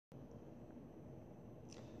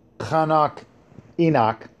Chanach,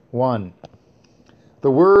 Enoch 1.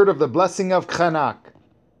 The word of the blessing of Chanach,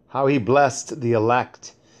 how he blessed the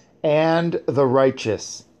elect and the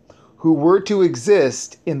righteous, who were to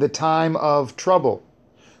exist in the time of trouble,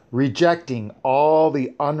 rejecting all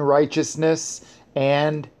the unrighteousness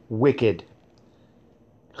and wicked.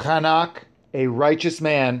 Chanach, a righteous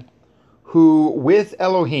man, who with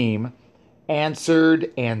Elohim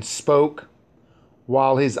answered and spoke,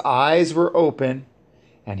 while his eyes were open,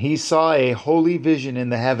 and he saw a holy vision in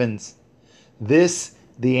the heavens. This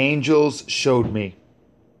the angels showed me.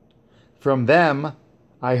 From them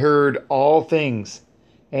I heard all things,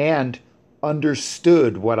 and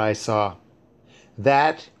understood what I saw.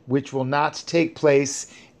 That which will not take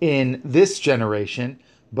place in this generation,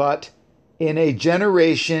 but in a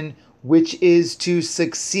generation which is to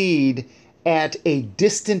succeed at a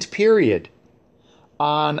distant period,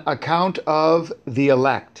 on account of the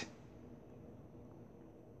elect.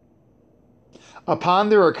 Upon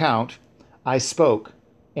their account I spoke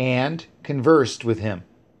and conversed with him.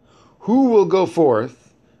 Who will go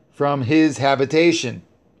forth from his habitation?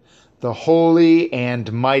 The Holy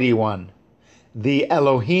and Mighty One, the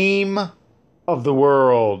Elohim of the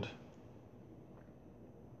world,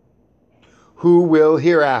 who will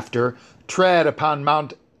hereafter tread upon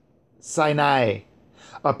Mount Sinai,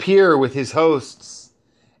 appear with his hosts,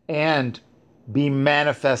 and be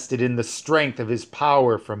manifested in the strength of his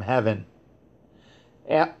power from heaven.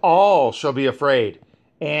 All shall be afraid,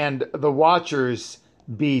 and the watchers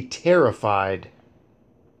be terrified.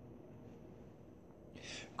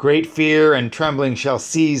 Great fear and trembling shall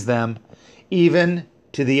seize them, even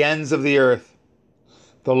to the ends of the earth.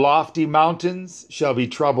 The lofty mountains shall be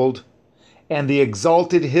troubled, and the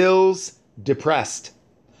exalted hills depressed,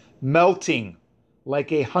 melting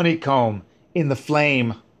like a honeycomb in the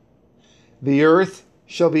flame. The earth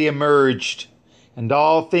shall be immerged, and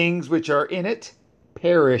all things which are in it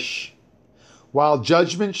perish, while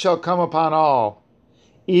judgment shall come upon all,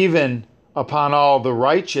 even upon all the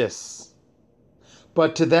righteous.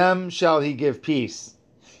 But to them shall he give peace.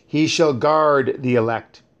 He shall guard the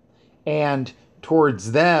elect, and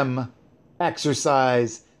towards them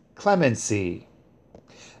exercise clemency.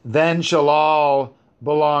 Then shall all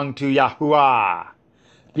belong to Yahuwah,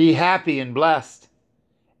 be happy and blessed,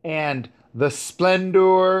 and the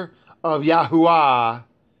splendor of Yahuwah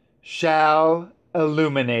shall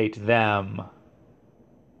illuminate them.